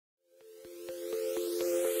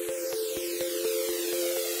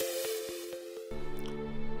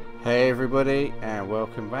Hey everybody, and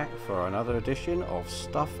welcome back for another edition of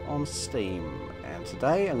Stuff on Steam. And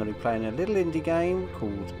today I'm going to be playing a little indie game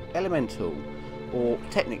called Element4l, or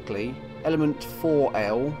technically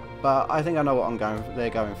Element4l, but I think I know what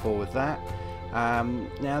they're going for with that.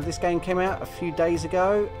 Now this game came out a few days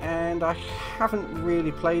ago and I haven't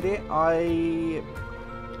really played it. I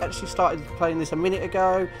actually started playing this a minute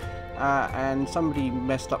ago and somebody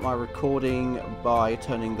messed up my recording by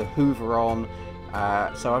turning the Hoover on.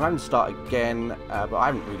 So I'm going to start again, but I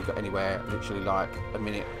haven't really got anywhere, literally like a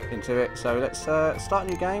minute into it. So let's start a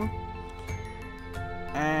new game.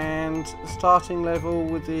 And starting level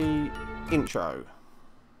with the intro.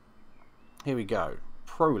 Here we go.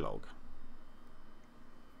 Prologue.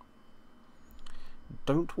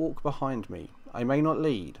 Don't walk behind me. I may not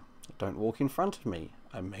lead. Don't walk in front of me.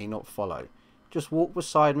 I may not follow. Just walk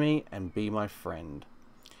beside me and be my friend.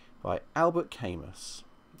 By Albert Camus.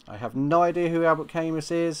 I have no idea who Albert Camus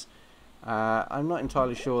is. I'm not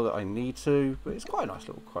entirely sure that I need to, but it's quite a nice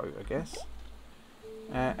little quote, I guess.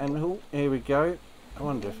 And here we go. I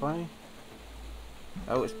wonder if I...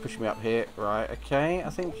 Oh, it's pushing me up here. Right, okay. I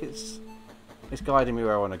think it's guiding me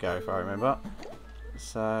where I want to go, if I remember.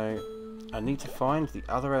 So, I need to find the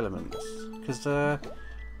other elements. Because, look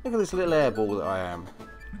at this little air ball that I am.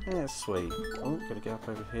 Yeah, that's sweet. Oh, gotta get up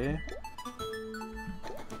over here.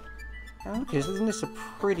 Okay, isn't this a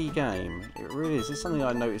pretty game? It really is. It's something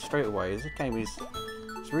I noticed straight away. This game is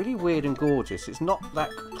really weird and gorgeous. It's not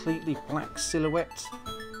that completely black silhouette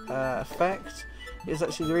effect. It's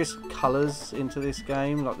actually, there is colours into this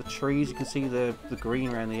game, like the trees. You can see the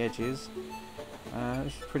green around the edges.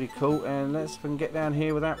 This is pretty cool. And let's get down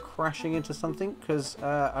here without crashing into something, because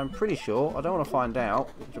I'm pretty sure, I don't want to find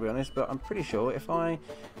out, to be honest, but I'm pretty sure if I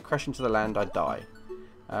crash into the land, I die.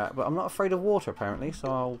 But I'm not afraid of water apparently,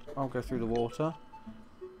 so I'll go through the water.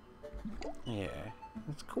 Yeah,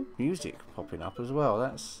 it's cool music popping up as well.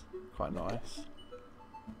 That's quite nice.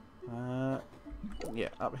 Yeah,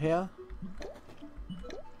 up here.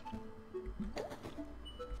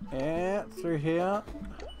 Yeah, through here.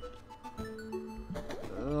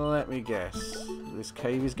 Let me guess. This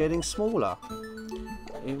cave is getting smaller.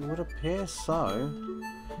 It would appear so.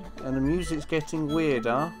 And the music's getting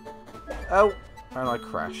weirder. Oh! And I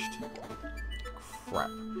crashed. Crap.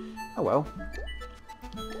 Oh well.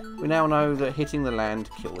 We now know that hitting the land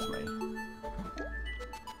kills me.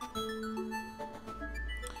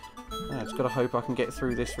 I just got to hope I can get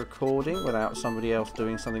through this recording without somebody else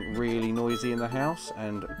doing something really noisy in the house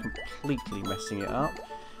and completely messing it up.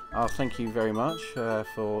 Oh, thank you very much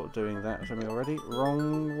for doing that to me already.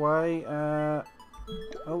 Wrong way.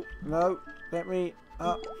 Oh, no. Let me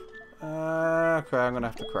up. Okay, I'm going to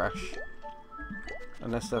have to crash.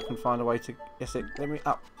 Unless I can find a way to... Yes, it. Let me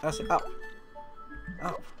up. That's it. Up.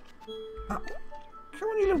 Up. Up. Come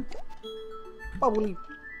on, you little bubbly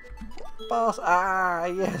bastard. Ah,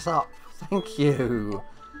 yes, up. Thank you.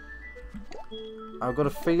 I've got a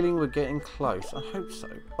feeling we're getting close. I hope so.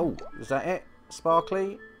 Oh, is that it?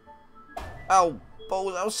 Sparkly? Oh,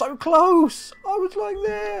 balls, that was so close. I was like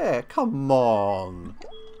there. Come on.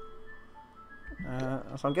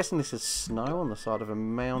 So I'm guessing this is snow on the side of a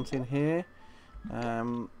mountain here. Go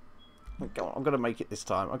on, I'm gonna make it this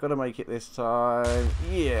time. I've got to make it this time.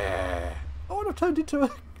 Yeah. Oh, I've turned into an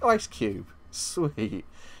ice cube. Sweet.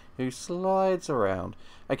 Who slides around.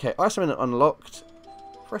 Okay, ice element unlocked.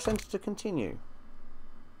 Press enter to continue.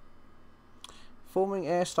 Forming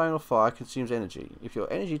air, stone or fire consumes energy. If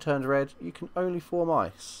your energy turns red, you can only form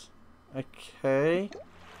ice. Okay.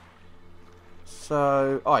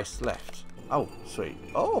 So, ice left. Oh, sweet.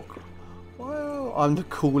 Oh, cool. Well, I'm the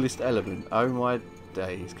coolest element. Oh my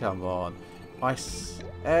days, come on. Ice,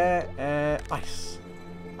 air, air, ice.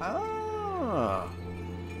 Ah.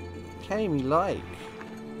 Okay, me like.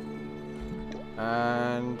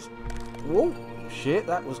 And, whoa, shit,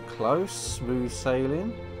 that was close. Smooth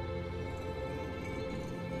sailing.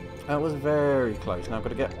 That was very close. Now I've got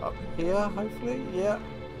to get up here, hopefully. Yeah.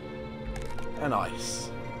 And ice.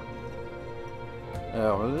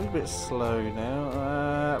 Oh, I'm a little bit slow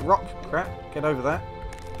now. Rock, crap, get over that.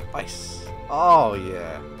 Ice. Oh,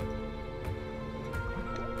 yeah.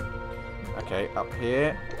 Okay, up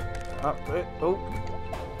here. Up it. Oh.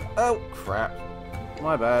 Oh, crap.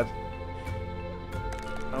 My bad.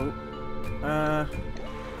 Oh.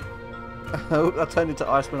 Oh, I turned into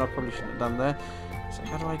ice when I probably shouldn't have done there. So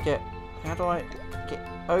how do I get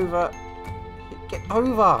over? Get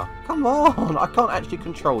over! Come on! I can't actually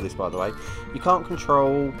control this, by the way. You can't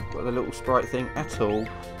control the little sprite thing at all.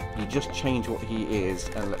 You just change what he is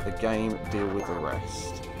and let the game deal with the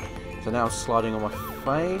rest. So now sliding on my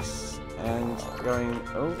face and going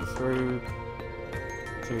through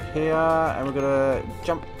through here, and we're gonna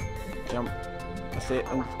jump. That's it.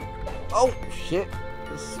 And oh shit!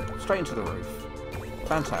 It's straight into the roof.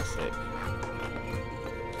 Fantastic.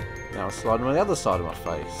 Now I'm sliding on the other side of my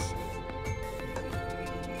face.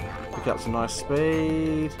 Pick up some nice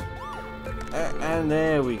speed. And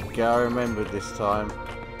there we go. I remembered this time.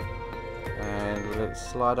 And we'll let it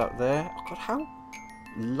slide up there. Oh god, how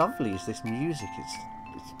lovely is this music?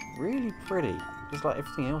 It's really pretty. Just like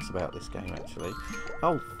everything else about this game, actually.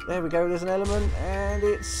 Oh, there we go. There's an element, and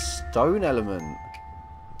it's stone element.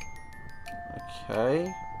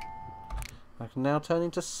 Okay. I can now turn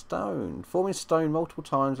into stone. Forming stone multiple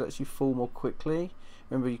times lets you fall more quickly.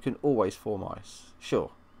 Remember, you can always form ice.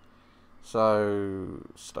 Sure. So,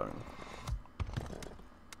 stone.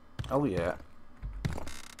 Oh yeah.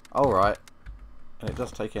 Alright. And it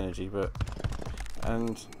does take energy, but...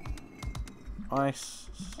 And... Ice...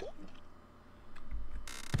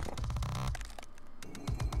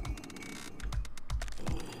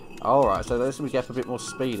 Alright, so this will get a bit more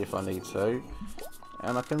speed if I need to.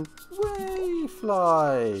 And I can way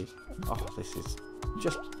fly. Oh, this is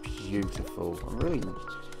just beautiful. I'm really...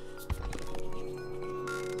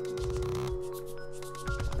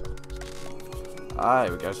 Ah,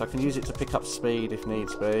 there we go. So I can use it to pick up speed if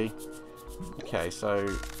needs be. Okay, so...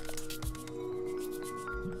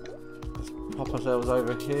 Let's pop ourselves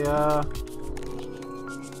over here.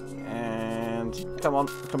 And... Come on,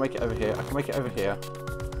 I can make it over here. I can make it over here.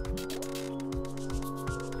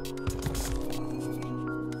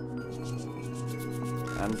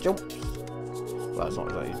 And jump. Well, it's not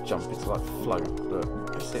exactly jump, it's like float,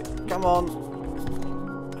 but that's it. Come on.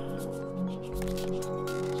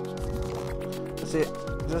 That's it.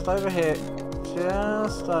 Just over here.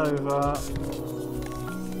 Just over.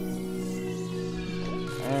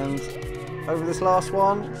 And over this last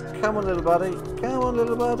one. Come on, little buddy. Come on,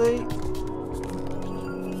 little buddy.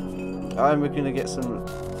 And we're going to get some...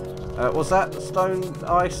 what's that? Stone,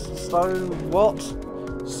 ice, stone, what?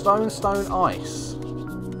 Stone, ice.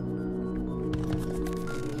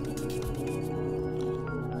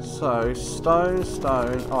 So, stone,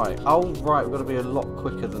 alright. Oh, right, we've got to be a lot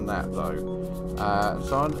quicker than that, though.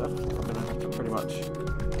 So I'm going to have to pretty much...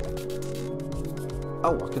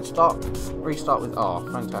 Oh, I can restart with R.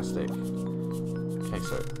 Fantastic. Okay,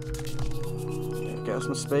 so... Get us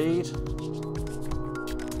some speed.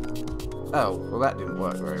 Oh, well that didn't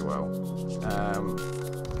work very well.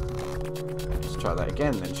 Let's try that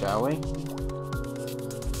again then, shall we?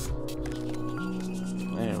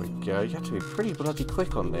 There we go. You have to be pretty bloody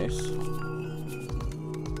quick on this.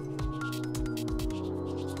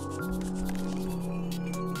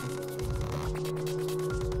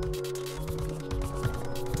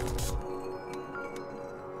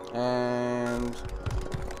 And...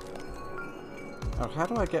 Oh, how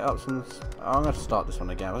do I get up some... Oh, I'm going to start this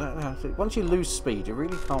one again. I don't know how to... Once you lose speed, you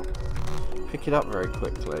really can't pick it up very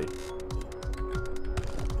quickly.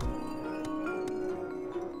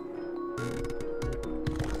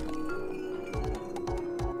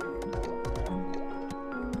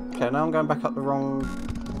 Okay, now I'm going back up the wrong...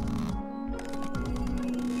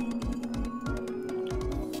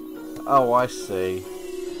 Oh, I see.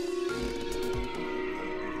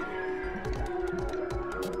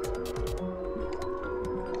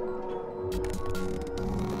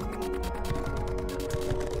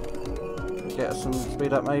 Get some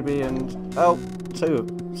speed up maybe, and... Oh, two.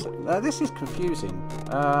 Now this is confusing.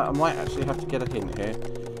 I might actually have to get a hint here.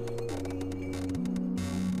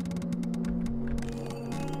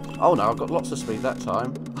 Oh no, I've got lots of speed that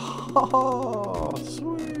time. Oh,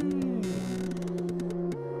 sweet!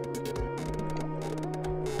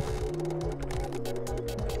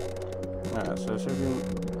 Alright, so if we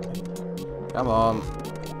can... Come on.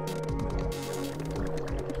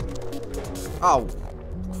 Oh,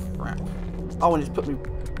 crap. Oh, and it's put me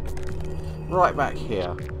right back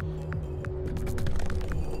here.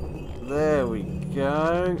 There we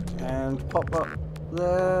go. And pop up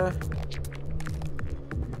there.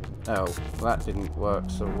 Oh, that didn't work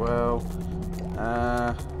so well.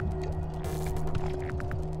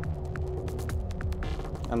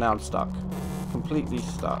 And now I'm stuck. Completely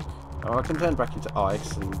stuck. Oh, I can turn back into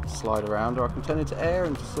ice and slide around, or I can turn into air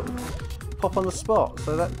and just sort of pop on the spot.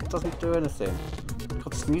 So that doesn't do anything.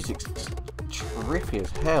 God, this music's trippy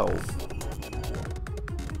as hell.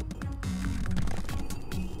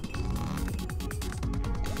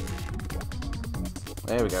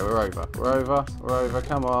 There we go, we're over. We're over, we're over,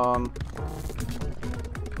 come on.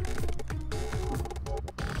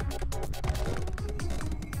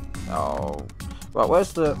 Oh. Right,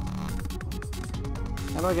 where's the...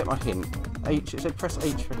 How do I get my hint? H, it said press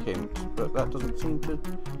H for hint, but that doesn't seem to...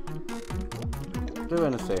 do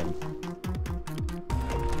anything.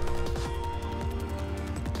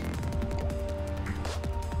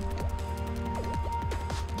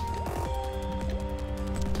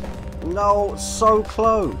 No, so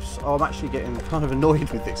close. Oh, I'm actually getting kind of annoyed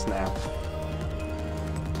with this now.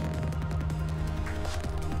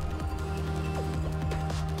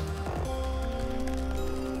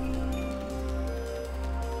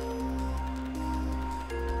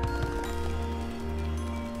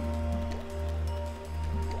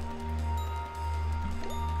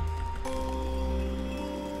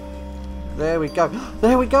 There we go.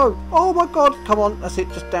 There we go. Oh my god. Come on. That's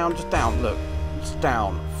it. Just down. Just down. Look. Just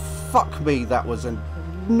down. Fuck me. That was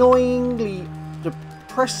annoyingly,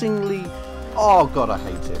 depressingly... Oh god, I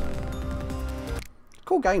hate it.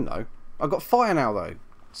 Cool game though. I've got fire now though.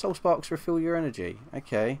 Soul sparks refill your energy.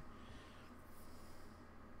 Okay.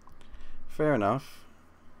 Fair enough.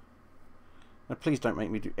 Now please don't make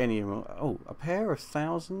me do any more. Oh, a pair of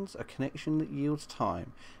thousands, a connection that yields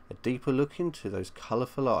time, a deeper look into those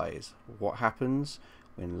colourful eyes. What happens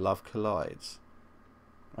when love collides?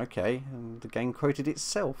 Okay, and the game quoted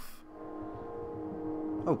itself.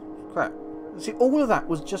 Oh, crap. See, all of that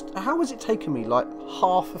was just... How has it taken me like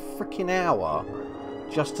half a freaking hour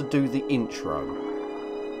just to do the intro?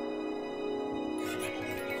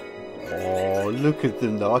 Oh, look at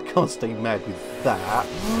them though. I can't stay mad with that.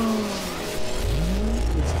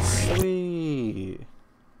 It's sweet.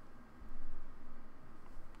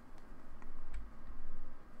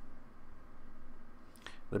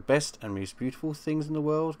 The best and most beautiful things in the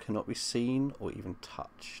world cannot be seen or even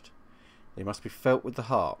touched. They must be felt with the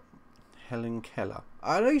heart. Helen Keller.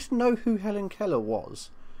 I used to know who Helen Keller was.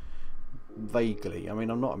 Vaguely. I mean,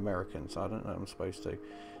 I'm not American, so I don't know what I'm supposed to.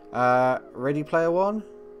 Ready Player One?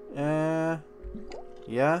 Yeah?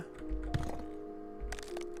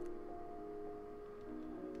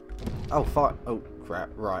 Oh, fine. Oh,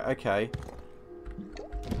 crap. Right, okay.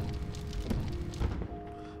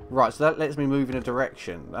 Right, so that lets me move in a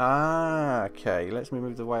direction. Ah, okay. Lets me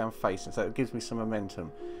move the way I'm facing, so it gives me some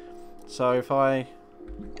momentum. So if I...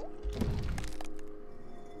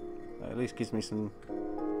 At least gives me some...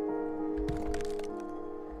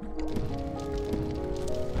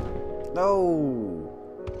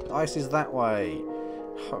 No! Ice is that way.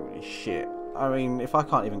 Holy shit. I mean, if I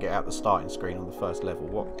can't even get out the starting screen on the first level,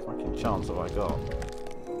 what fucking chance have I got?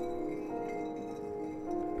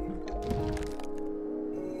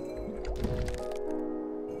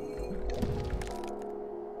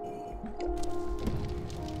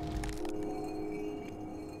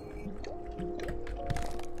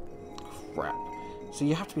 Crap. So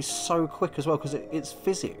you have to be so quick as well, because it's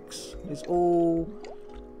physics. It's all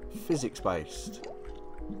physics based.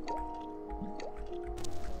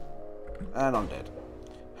 And I'm dead.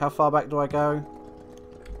 How far back do I go?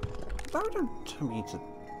 Don't tell me to...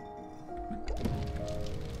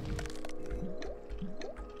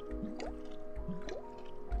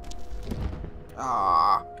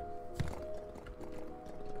 Ah.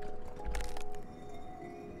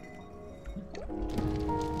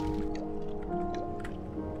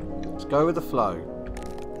 Let's go with the flow.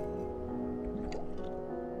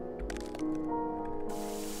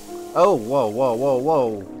 Oh, whoa, whoa, whoa,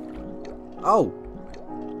 whoa. Oh!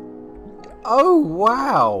 Oh,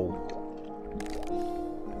 wow!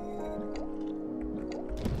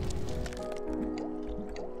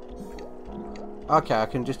 Okay, I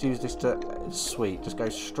can just use this to... Sweet, just go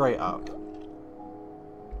straight up.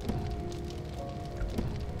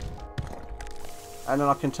 And then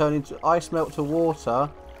I can turn into ice melt to water.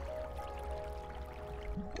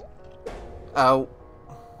 Oh.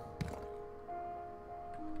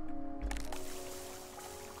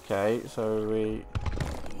 Okay, so we...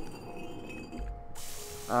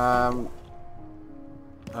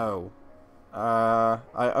 Oh.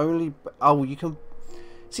 I only... Oh, you can...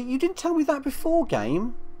 See, you didn't tell me that before,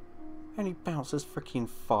 game. Only bounces freaking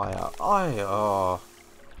fire. Oh.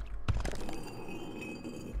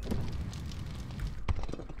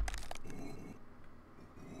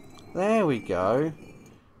 There we go.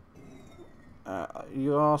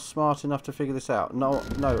 You are smart enough to figure this out. No,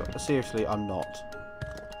 no, seriously, I'm not.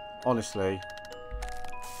 Honestly.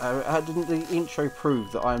 Didn't the intro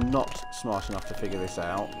prove that I'm not smart enough to figure this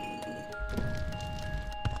out?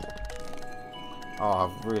 Oh,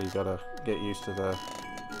 I've really got to get used to the...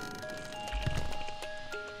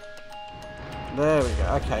 There we go.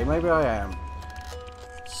 Okay, maybe I am.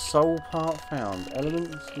 Soul part found.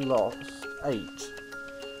 Elements lost. 8.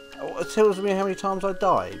 Oh, it tells me how many times I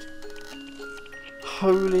died.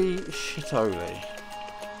 Holy shit-holy.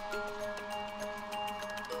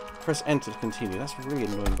 Press enter to continue. That's a really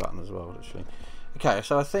annoying button as well, actually. Okay,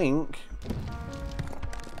 so I think...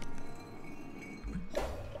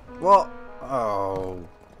 What? Oh.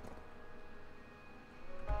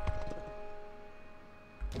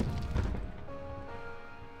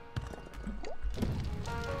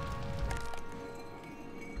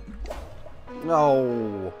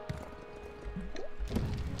 No.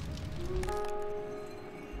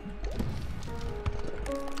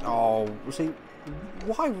 Oh, see,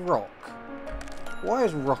 why rock? Why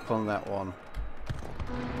is rock on that one?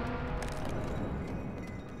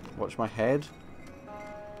 Watch my head.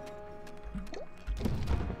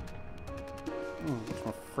 Watch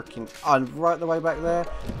my freaking... I'm right the way back there.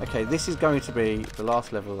 Okay, this is going to be the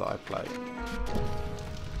last level that I play.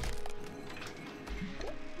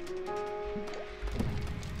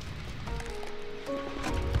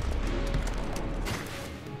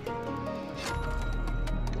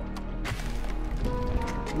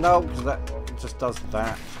 No, because that just does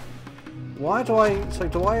that. Why do I... So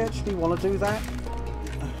do I actually want to do that?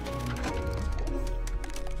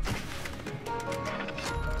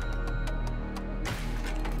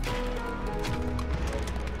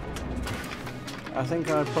 I think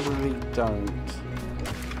I probably don't.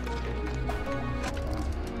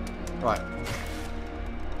 Right.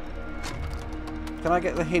 Can I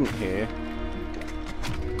get the hint here?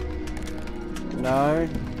 No.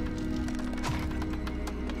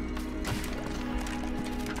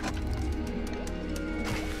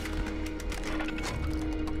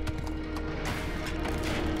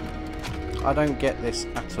 I don't get this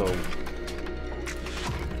at all.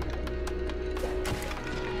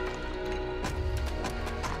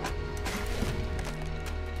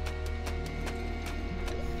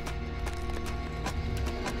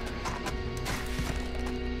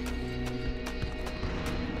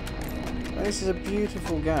 This is a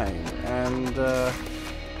beautiful game, and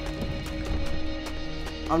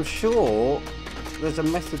I'm sure there's a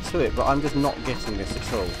method to it, but I'm just not getting this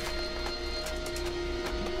at all.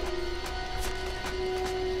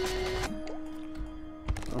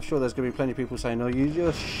 I'm sure there's going to be plenty of people saying, "Oh,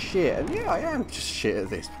 you're shit," and yeah, I am just shit at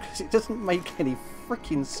this because it doesn't make any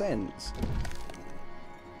freaking sense.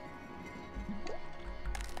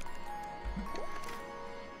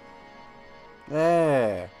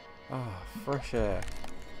 There. Oh, fresh air.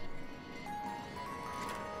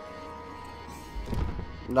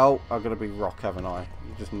 No, I've got to be rock, haven't I?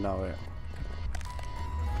 You just know it.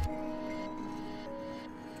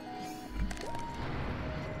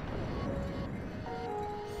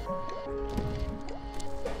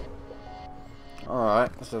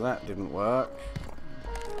 Alright, so that didn't work.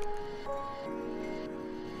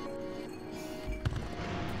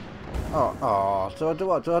 Oh, do I do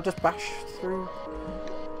what? Do I just bash through?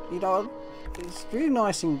 You know, it's really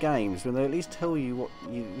nice in games when they at least tell you what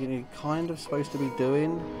you're kind of supposed to be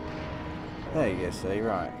doing. There you go, see,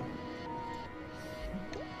 right.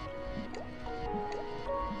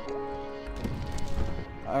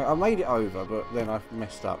 I made it over, but then I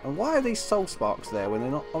messed up. And why are these soul sparks there when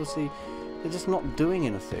they're not, obviously, they're just not doing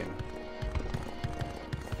anything?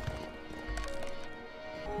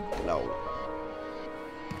 No.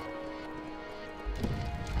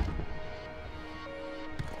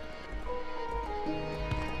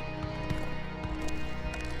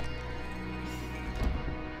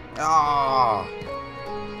 Ah!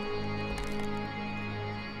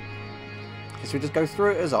 So we just go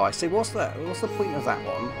through it as I see. What's that? What's the point of that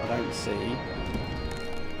one? I don't see.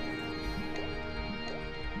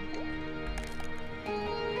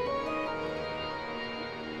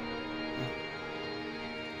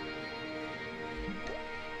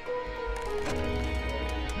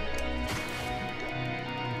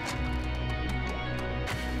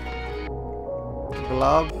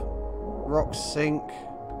 Glove, rock sink,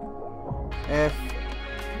 F.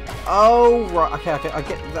 Oh, right, okay, I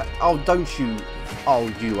get that. Oh, don't you. Oh,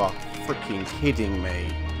 you are freaking kidding me.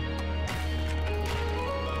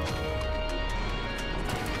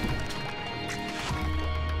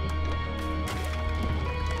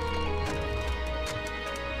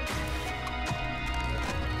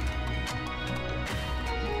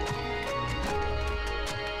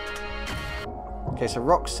 Okay, so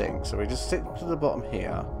rock sink. So we just sit to the bottom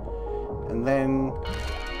here, and then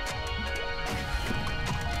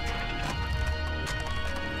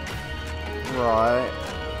right.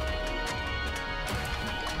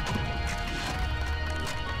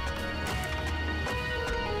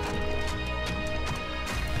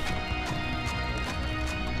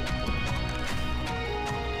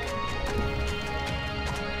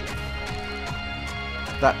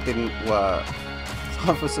 That didn't work.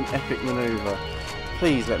 Time for some epic maneuver.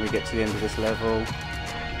 Please let me get to the end of this level.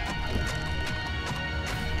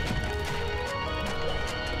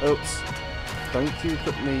 Oops. Don't you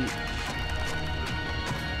put me...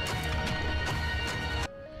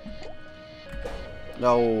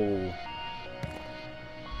 No.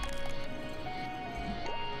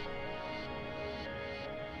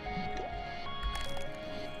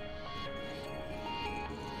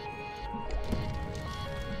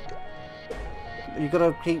 You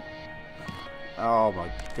gotta keep... Oh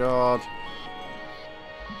my god.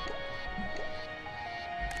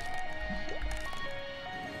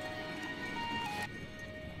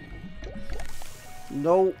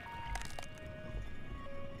 No.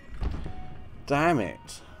 Damn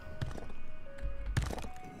it.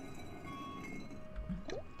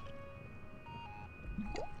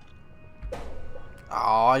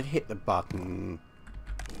 Oh, I hit the button.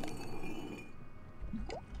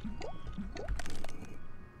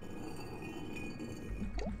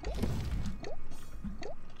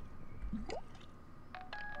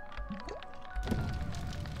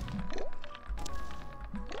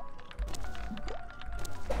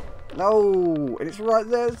 No, and it's right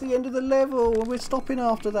there, it's the end of the level, and we're stopping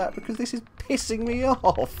after that because this is pissing me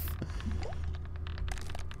off.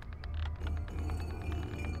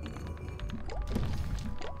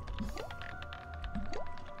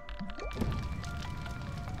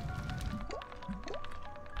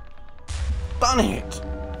 Done it!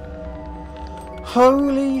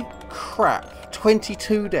 Holy crap,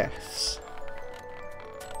 22 deaths.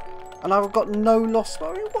 And I've got no lost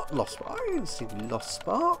sparks. I mean, what lost sparks? I didn't see lost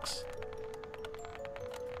sparks.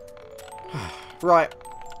 Right,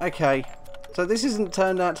 okay. So this hasn't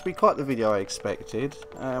turned out to be quite the video I expected.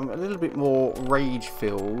 A little bit more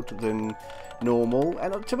rage-filled than normal.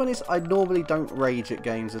 And to be honest, I normally don't rage at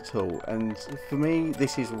games at all. And for me,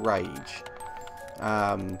 this is rage.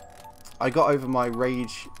 I got over my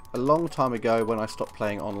rage a long time ago when I stopped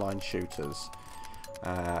playing online shooters.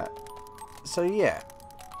 So yeah.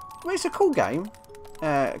 Well, it's a cool game.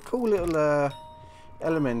 Cool little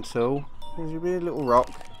elemental. There's a little rock,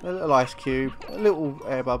 a little ice cube, a little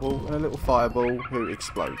air bubble, and a little fireball who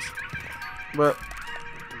explodes. But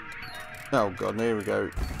oh god, here we go.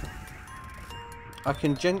 I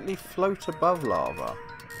can gently float above lava.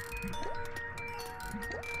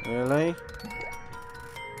 Really?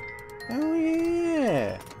 Oh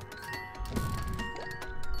yeah.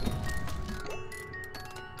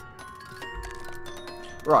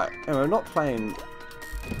 Right, anyway, I'm not playing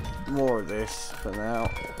more of this for now.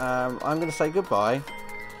 I'm going to say goodbye.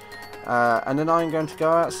 And then I'm going to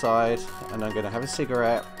go outside and I'm going to have a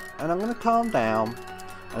cigarette and I'm going to calm down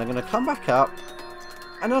and I'm going to come back up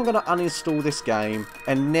and I'm going to uninstall this game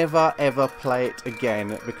and never ever play it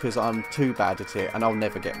again because I'm too bad at it and I'll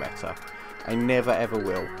never get better. I never ever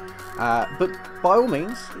will. But by all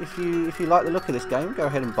means, if you like the look of this game, go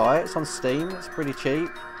ahead and buy it. It's on Steam. It's pretty cheap.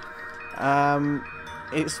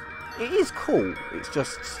 It is cool. It's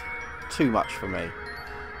just too much for me.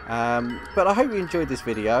 But I hope you enjoyed this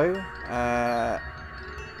video. Yeah,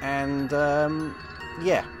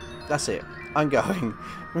 that's it. I'm going.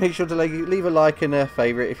 Make sure to leave a like and a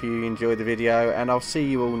favourite if you enjoyed the video, and I'll see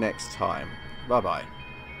you all next time. Bye bye.